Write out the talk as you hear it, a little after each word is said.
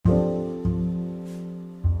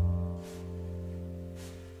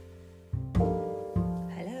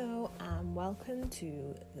welcome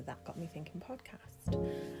to the That Got Me Thinking podcast.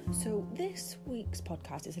 So this week's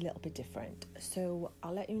podcast is a little bit different, so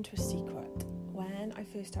I'll let you into a secret. When I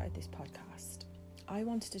first started this podcast, I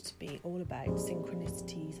wanted it to be all about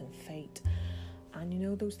synchronicities and fate, and you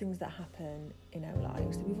know, those things that happen in our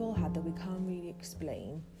lives that we've all had that we can't really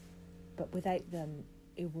explain, but without them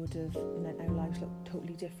it would have meant our lives look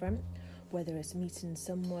totally different, whether it's meeting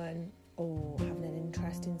someone or having an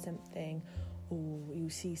interest in something, or you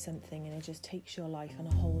see something and it just takes your life on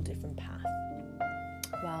a whole different path.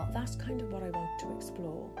 Well, that's kind of what I want to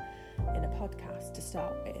explore in a podcast to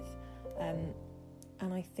start with. And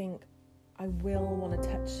I think I will want to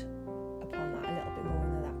touch upon that a little bit more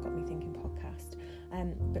in the That Got Me Thinking podcast.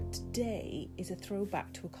 But today is a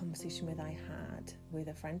throwback to a conversation I had with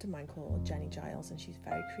a friend of mine called Jenny Giles, and she's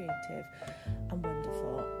very creative and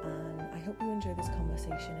wonderful, and I hope you enjoy this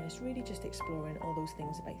conversation. And it's really just exploring all those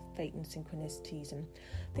things about fate and synchronicities and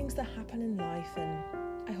things that happen in life, and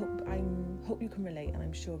I hope you can relate, and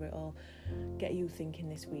I'm sure it'll get you thinking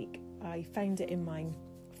this week. I found it in my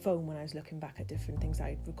phone when I was looking back at different things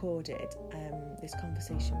I'd recorded, this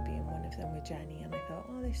conversation being one of them with Jenny, and I thought,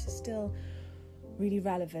 oh, this is still really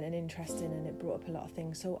relevant and interesting, and it brought up a lot of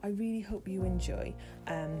things, so I really hope you enjoy.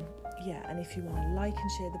 And if you want to like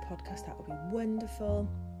and share the podcast, that would be wonderful.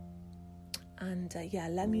 And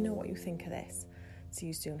let me know what you think of this. See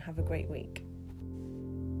you soon. Have a great week.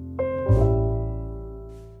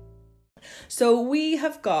 So we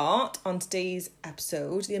have got on today's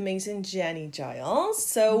episode the amazing Jenny Giles.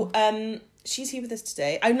 So she's here with us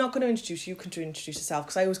today. I'm not going to introduce you. You can introduce yourself,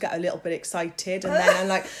 because I always get a little bit excited and then I'm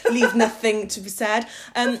like, leave nothing to be said.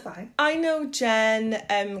 That's fine. I know Jen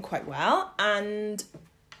quite well, and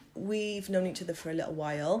we've known each other for a little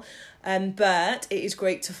while. But it is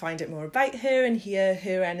great to find out more about her and hear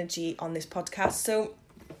her energy on this podcast. So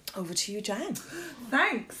over to you, Jen.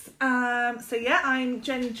 Thanks. I'm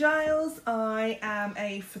Jenny Giles. I am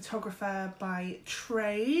a photographer by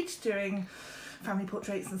trade, doing family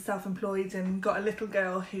portraits and self-employed, and got a little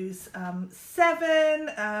girl who's 7,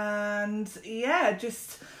 and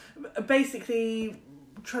just basically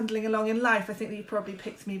trundling along in life. I think that you probably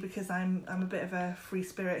picked me because I'm a bit of a free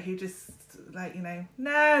spirit who just no,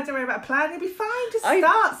 don't worry about a plan, you'll be fine, just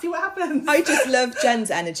start, see what happens. I just love Jen's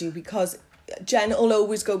energy, because Jen will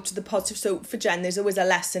always go to the positive. So for Jen, there's always a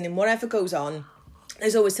lesson in whatever goes on.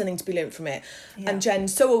 There's always something to be learned from it. Yeah. And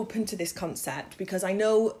Jen's so open to this concept, because I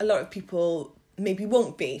know a lot of people maybe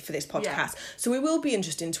won't be for this podcast. Yeah. So it will be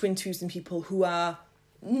interesting to interview some people who are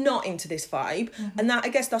not into this vibe. Mm-hmm. And that, I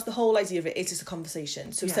guess that's the whole idea of it, is it's a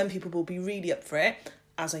conversation. So some people will be really up for it,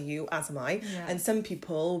 as are you, as am I. Yeah. And some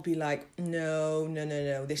people will be like, no,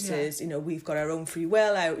 this is, we've got our own free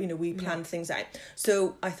will out, we plan things out.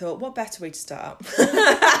 So I thought, what better way to start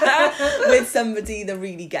with somebody that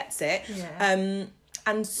really gets it. Yeah.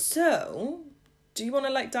 And so, do you want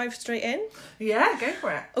to dive straight in? Yeah, go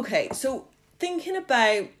for it. Okay, so thinking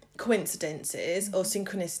about coincidences or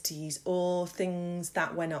synchronicities or things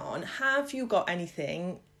that went on, have you got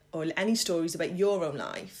anything or any stories about your own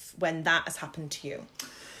life when that has happened to you?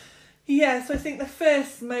 Yeah, so I think the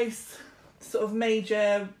first most sort of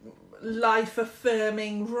major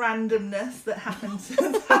life-affirming randomness that happened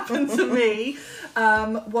to me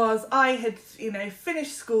was I had,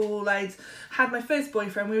 finished school. I'd had my first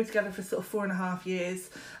boyfriend. We were together for sort of 4.5 years.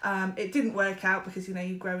 It didn't work out because,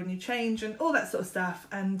 you grow and you change and all that sort of stuff.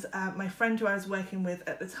 And my friend who I was working with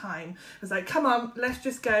at the time was like, come on, let's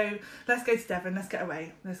go to Devon, let's get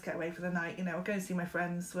away for the night, we'll go and see my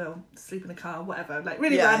friends, we'll sleep in the car, whatever,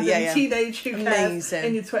 really random, teenage, who cares,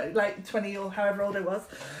 in your 20 or however old I was.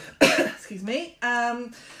 Excuse me.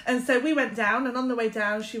 And so we went down, and on the way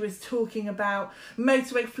down she was talking about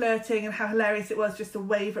motorway flirting and how hilarious it was just to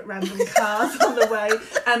wave at random cars on the way,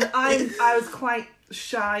 and I was quite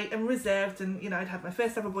shy and reserved, and I'd had my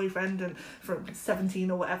first ever boyfriend and from 17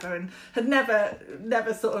 or whatever, and had never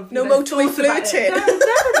sort of motorway flirted.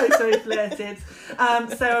 Never motorway flirted.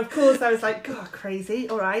 So of course I was like, God, crazy.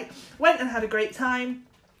 All right, went and had a great time,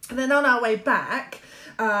 and then on our way back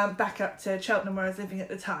up to Cheltenham where I was living at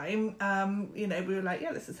the time, we were like,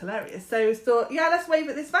 yeah, this is hilarious. So we thought, yeah, let's wave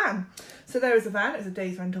at this van. So there was a van, it was a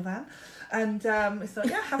day's rental van, and we thought,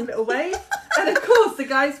 yeah, have a little wave. And of course the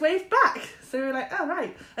guys waved back. So we were like, oh,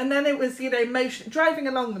 right. And then it was, driving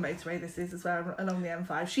along the motorway, this is as well, along the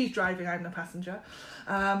M5. She's driving, I'm the passenger.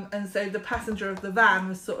 And so the passenger of the van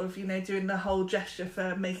was sort of, doing the whole gesture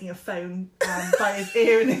for making a phone by his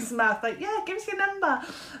ear and his mouth, like, yeah, give us your number.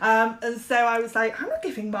 And so I was like, I'm not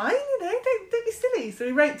giving mine, don't be silly. So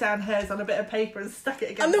we wrote down hers on a bit of paper and stuck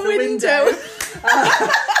it against the window.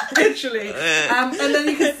 literally. And then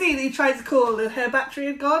you could see that he tried to call and her battery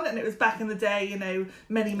had gone, and it was back in the day, you know,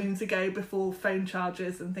 many moons ago, before phone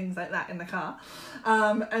chargers and things like that in the car.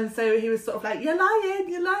 And so he was sort of like, you're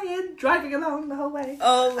lying, driving along the whole way.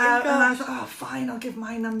 Oh my gosh. And I was like, oh, fine, I'll give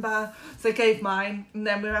my number. So I gave mine, and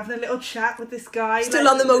then we were having a little chat with this guy. Still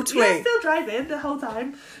on the motorway? Yeah, still driving the whole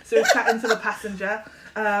time. So we were chatting to the passenger,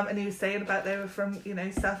 and he was saying about they were from, you know,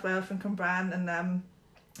 South Wales, from Cwmbran,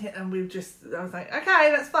 and we I was like,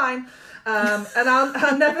 okay, that's fine. And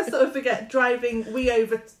I'll never sort of forget driving. We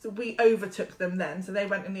overtook them then, so they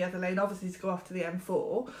went in the other lane, obviously to go off to the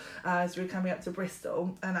M4 as we were coming up to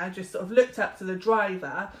Bristol. And I just sort of looked up to the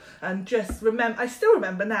driver and just I still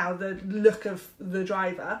remember now the look of the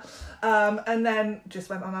driver. And then just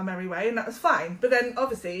went on our merry way, and that was fine. But then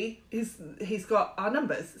obviously he's got our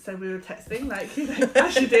numbers, so we were texting, like, you know,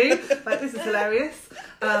 as you do, like, this is hilarious.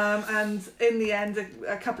 And in the end,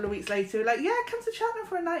 a couple of weeks later, we're like, yeah, come to Cheltenham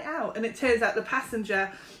for a night out. And it turns out the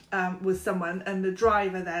passenger was someone, and the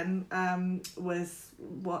driver then was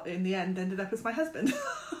what in the end ended up as my husband.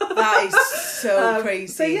 That is so crazy.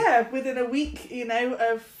 So yeah, within a week, you know,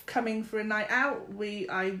 of coming for a night out,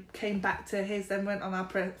 I came back to his, then went on our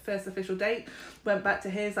first official date, went back to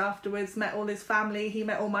his afterwards, met all his family, he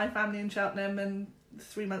met all my family in Cheltenham, and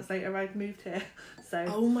 3 months later I'd moved here. So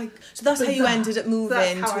so that's how you ended up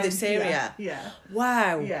moving to this area. Yeah.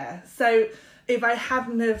 Wow. Yeah. So if I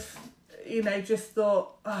hadn't have, you know, just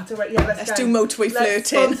thought, oh, let's do motorway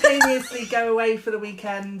flirting. Let's spontaneously go away for the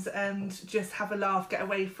weekend and just have a laugh, get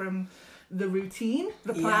away from the routine,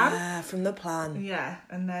 the plan. Yeah, from the plan. Yeah,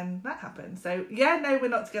 and then that happened. So yeah, no, we're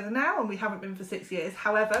not together now, and we haven't been for 6 years.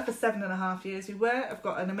 However, for 7.5 years we were. I've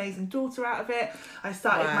got an amazing daughter out of it. I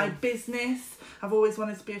started my business. I've always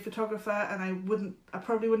wanted to be a photographer, and I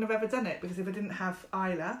probably wouldn't have ever done it, because if I didn't have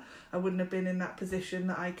Isla, I wouldn't have been in that position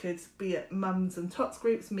that I could be at mums and tots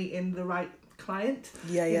groups, meeting the right client.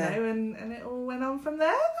 Yeah. You know, and it all went on from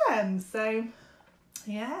there then. So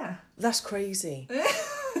yeah. That's crazy.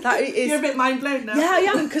 That is... You're a bit mind blown now. Yeah, I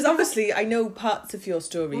am, because obviously I know parts of your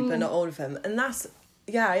story, but not all of them. And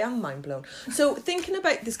I am mind blown. So thinking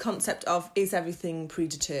about this concept of, is everything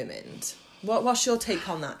predetermined? What's your take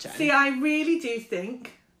on that, Jen? See, I really do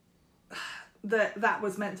think that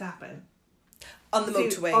was meant to happen. On the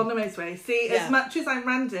motorway. On the motorway. See, as much as I'm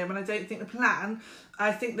random and I don't think the plan,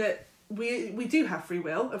 I think that we do have free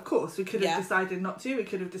will, of course. We could have decided not to. We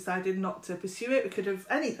could have decided not to pursue it. We could have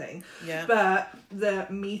anything. Yeah. But the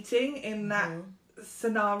meeting in that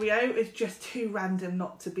scenario is just too random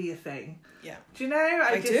not to be a thing. Yeah. Do you know?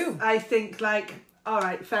 I think, like, all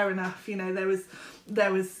right, fair enough. You know,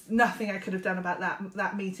 there was nothing I could have done about that.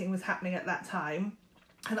 That meeting was happening at that time,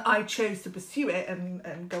 and I chose to pursue it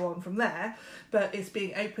and go on from there. But it's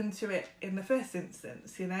being open to it in the first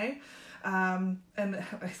instance, you know. And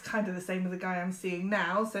it's kind of the same with the guy I'm seeing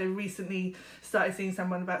now. So recently started seeing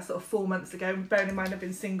someone about sort of 4 months ago. Bearing in mind I've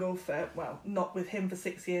been single for, well, not with him for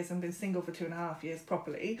 6 years, and been single for 2.5 years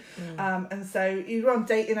properly. And so you're on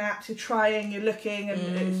dating apps, you're trying, you're looking, and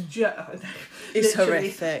it's just... It's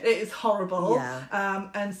horrific. It is horrible. Yeah.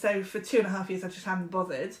 And so for 2.5 years I just haven't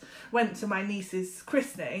bothered. Went to my niece's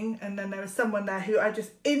christening, and then there was someone there who I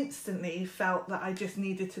just instantly felt that I just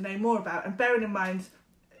needed to know more about. And bearing in mind,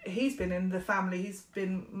 he's been in the family, he's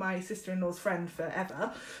been my sister-in-law's friend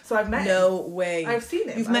forever, so I've met him. No way. I've seen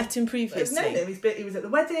him. You've met him previously? I've known him. He was at the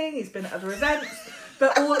wedding, he's been at other events,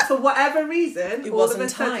 but for whatever reason, it wasn't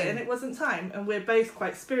time, and we're both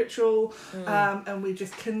quite spiritual, and we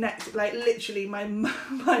just connect. Like, literally, my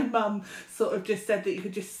mum sort of just said that you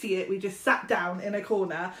could just see it. We just sat down in a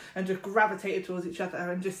corner and just gravitated towards each other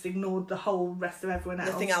and just ignored the whole rest of everyone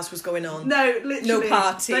else. Nothing else was going on. No, literally. No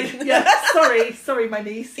party. Sorry, my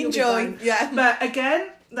niece. Enjoy. Yeah. But again,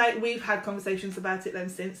 like, we've had conversations about it then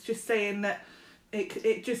since, just saying that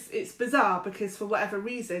it's bizarre, because for whatever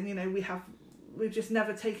reason, you know, we've just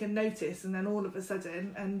never taken notice, and then all of a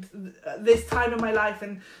sudden, and this time in my life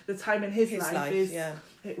and the time in his life is,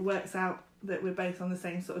 it works out that we're both on the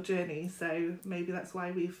same sort of journey. So maybe that's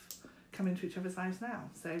why we've come into each other's lives now.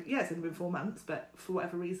 So yeah, it's only been 4 months, but for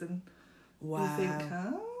whatever reason, we think,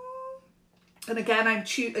 and again, I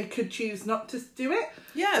could choose not to do it.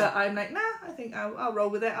 Yeah. But I'm like, nah, I think I'll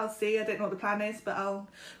roll with it. I'll see. I don't know what the plan is, but I'll...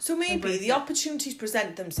 So maybe the opportunities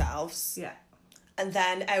present themselves. Yeah. And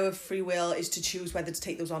then our free will is to choose whether to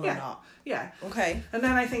take those on or not. Yeah. Okay. And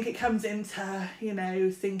then I think it comes into, you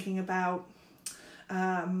know, thinking about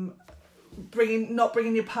not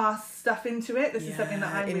bringing your past stuff into it. This is something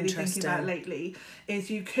that I'm really thinking about lately, is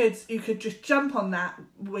you could just jump on that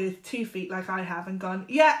with 2 feet like I have and gone,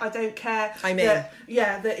 yeah, I don't care.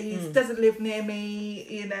 That he doesn't live near me,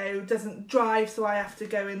 you know, doesn't drive, so I have to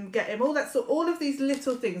go and get him. All of these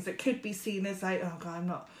little things that could be seen as like, oh God, I'm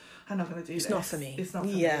not going to do this. It's not for me. It's not for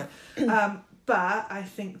me. But I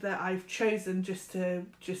think that I've chosen just to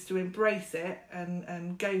embrace it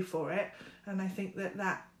and go for it. And I think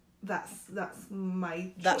that's my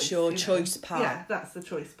choice. That's your choice part. Yeah, that's the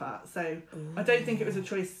choice part. So I don't think it was a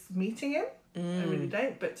choice meeting him. I really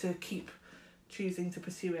don't. But to keep choosing to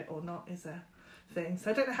pursue it or not is a thing.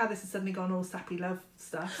 So I don't know how this has suddenly gone all sappy love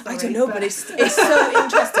stuff. Sorry, I don't know, but it's so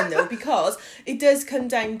interesting though, because it does come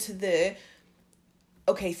down to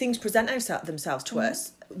things present themselves to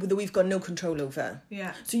us that we've got no control over.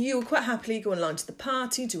 Yeah. So you were quite happily going along to the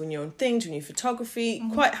party, doing your own thing, doing your photography,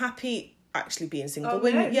 quite happy actually being single.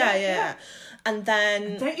 Yeah. And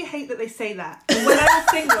then... Don't you hate that they say that? When I was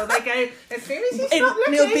single, they go, as soon as you stop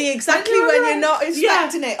looking... It'll be exactly when you're not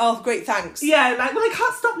expecting it. Oh, great, thanks. Yeah, like, well, I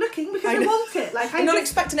can't stop looking because I want it. Like, I'm not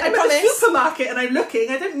expecting it, I promise. I'm promise. at the supermarket and I'm looking.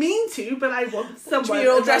 I don't mean to, but I want someone.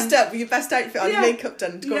 You're all dressed up with your best outfit on, your makeup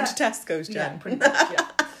done, to go into Tesco's, Jen. Yeah, pretty much,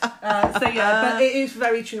 but it is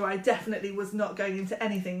very true. I definitely was not going into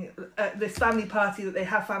anything. This family party, that they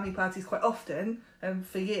have family parties quite often,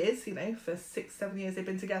 for years, you know, for 6-7 years they've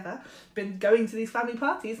been together, been going to these family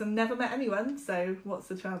parties and never met anyone. So what's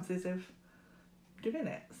the chances of doing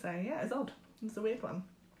it? So yeah, it's odd. It's a weird one.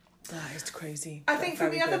 That is crazy. I think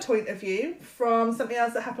from the other point of view, from something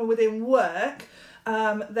else that happened within work,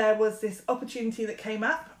 there was this opportunity that came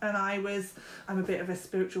up, and I'm a bit of a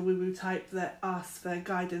spiritual woo-woo type that asks for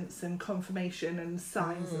guidance and confirmation and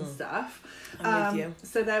signs and stuff. I'm with you.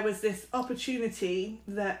 So there was this opportunity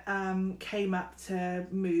that came up to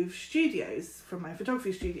move studios from my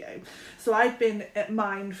photography studio. So I'd been at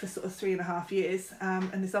mine for sort of 3.5 years,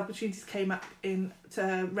 and this opportunity came up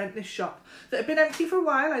to rent this shop that had been empty for a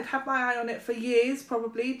while. I'd had my eye on it for years,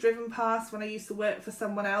 probably driven past when I used to work for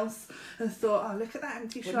someone else, and thought, oh, look at that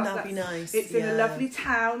empty shop. Wouldn't that be nice? It's in a lovely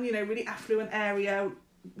town, you know, really affluent area.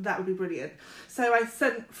 That would be brilliant. So I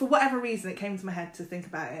sent, for whatever reason, it came to my head to think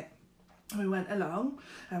about it. We went along,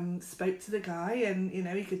 spoke to the guy, and, you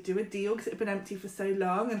know, he could do a deal because it had been empty for so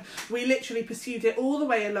long. And we literally pursued it all the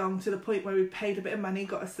way along to the point where we paid a bit of money,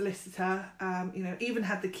 got a solicitor, you know, even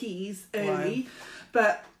had the keys early.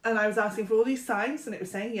 Wow. And I was asking for all these signs, and it was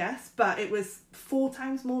saying yes, but it was 4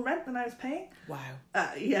 times more rent than I was paying. Wow.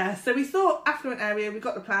 Yeah, so we thought affluent area, we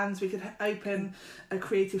got the plans, we could open a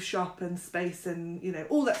creative shop and space and, you know,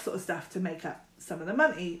 all that sort of stuff to make up some of the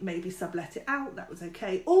money, maybe sublet it out, that was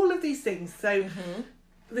okay. All of these things. So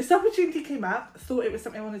this opportunity came up, thought it was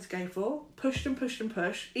something I wanted to go for, pushed and pushed and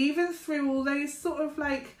pushed, even through all those sort of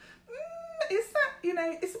like, is that, you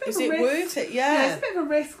know, it's a bit of a risk. Is it worth it? Yeah, it's a bit of a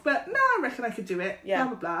risk, but no, I reckon I could do it. Yeah.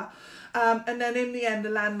 Blah, blah, blah. And then in the end, the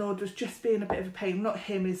landlord was just being a bit of a pain. Not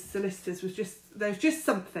him, his solicitors there's just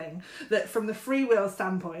something that from the free will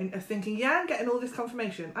standpoint of thinking, yeah, I'm getting all this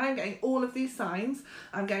confirmation. I'm getting all of these signs.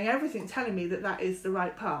 I'm getting everything telling me that is the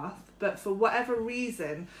right path. But for whatever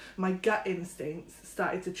reason, my gut instincts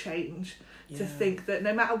started to change to think that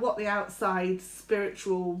no matter what the outside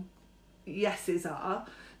spiritual yeses are,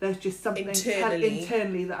 there's just something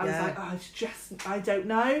internally that I was like, oh, it's just, I don't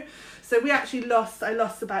know. So we actually I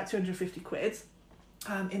lost about 250 quid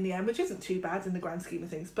in the end, which isn't too bad in the grand scheme of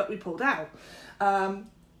things, but we pulled out.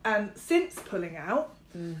 And since pulling out,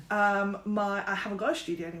 I haven't got a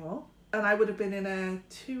studio anymore, and I would have been in a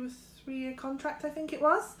 2 or 3 year contract, I think it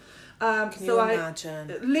was. Can you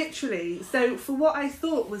imagine? Literally, so for what I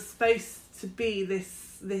thought was supposed to be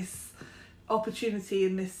this opportunity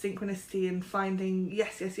and this synchronicity and finding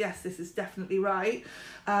yes, this is definitely right.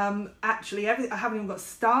 Actually, I haven't even got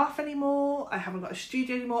staff anymore. I haven't got a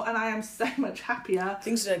studio anymore, and I am so much happier.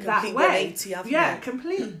 Things are completely 180, haven't they?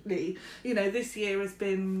 Completely. You know, this year has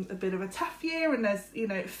been a bit of a tough year, and there's, you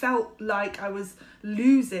know, it felt like I was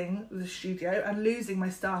losing the studio and losing my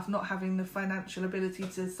staff, not having the financial ability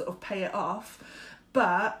to sort of pay it off.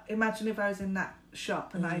 But imagine if I was in that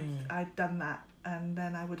shop and I'd done that, and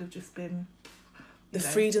then I would have just been the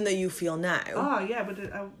freedom that you feel now. Oh yeah,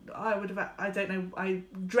 I would have. I don't know. I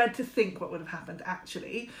dread to think what would have happened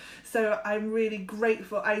actually. So I'm really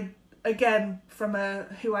grateful. Again, from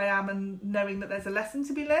who I am and knowing that there's a lesson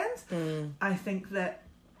to be learned. I think that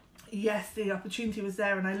yes, the opportunity was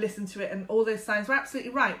there, and I listened to it, and all those signs were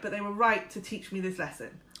absolutely right, but they were right to teach me this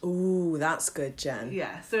lesson. Ooh, that's good, Jen.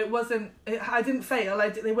 Yeah. So it wasn't. I didn't fail.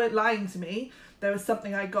 They weren't lying to me. There was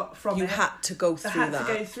something I got from it. You had to go through that. I had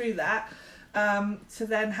to go through that. to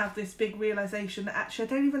then have this big realisation that actually I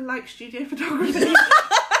don't even like studio photography.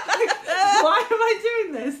 Why am I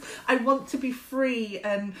doing this? I want to be free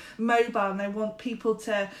and mobile, and I want people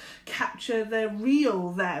to capture the real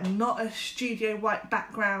them, not a studio white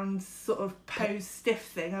background sort of pose stiff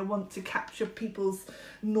thing. I want to capture people's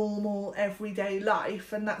normal everyday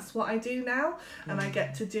life, and that's what I do now. And I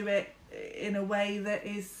get to do it in a way that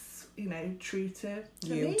is, you know, true to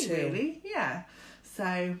me, really. Yeah.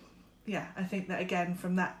 So, yeah, I think that again,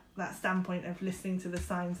 from that standpoint of listening to the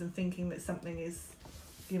signs and thinking that something is,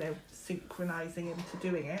 you know, synchronizing into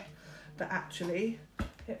doing it, but actually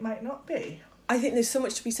it might not be. I think there's so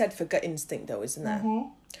much to be said for gut instinct though, isn't there? Mm-hmm.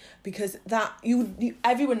 Because that you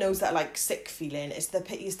everyone knows that like sick feeling is the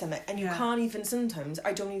pit of your stomach, and you can't even, sometimes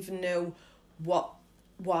I don't even know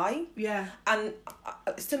why. Yeah. And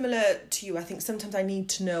similar to you, I think sometimes I need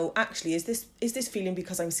to know, actually, is this feeling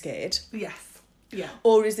because I'm scared? Yes. Yeah.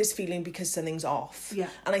 Or is this feeling because something's off? Yeah.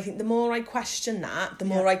 And I think the more I question that, the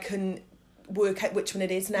more I can work out which one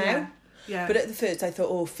it is now. Yeah. Yeah. But at the first I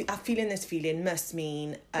thought, feeling this feeling must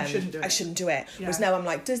mean I shouldn't do it. Yeah. Whereas now I'm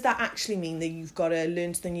like, does that actually mean that you've got to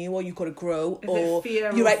learn something new, or you've got to grow, is or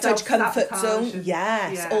you're outside your comfort zone?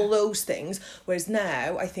 Yes, all those things. Whereas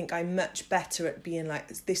now I think I'm much better at being like,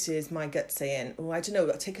 this is my gut saying, oh, I don't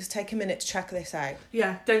know, take a minute to check this out.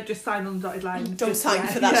 Yeah, don't just sign on the dotted line. Don't sign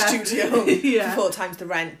for that studio for 4 times the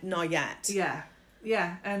rent, not yet. Yeah.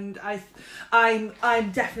 Yeah, and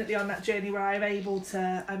I'm definitely on that journey where I'm able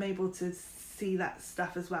to see that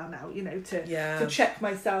stuff as well now, you know, to check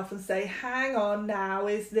myself and say, hang on now,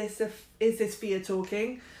 is this fear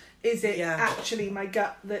talking? Is it actually my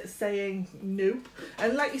gut that's saying nope?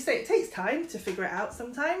 And like you say, it takes time to figure it out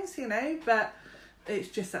sometimes, you know, but it's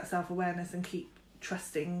just that self-awareness and keep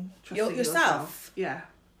trusting yourself. Yeah,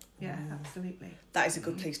 absolutely. That is a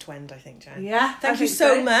good place to end, I think, Jen. Yeah. Thank you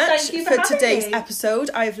so much for today's me.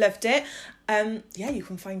 episode. I've loved it. You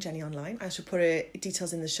can find Jenny online. I shall put her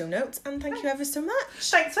details in the show notes. And thank you ever so much.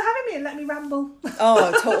 Thanks for having me and let me ramble.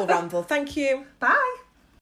 Oh, total ramble. Thank you. Bye.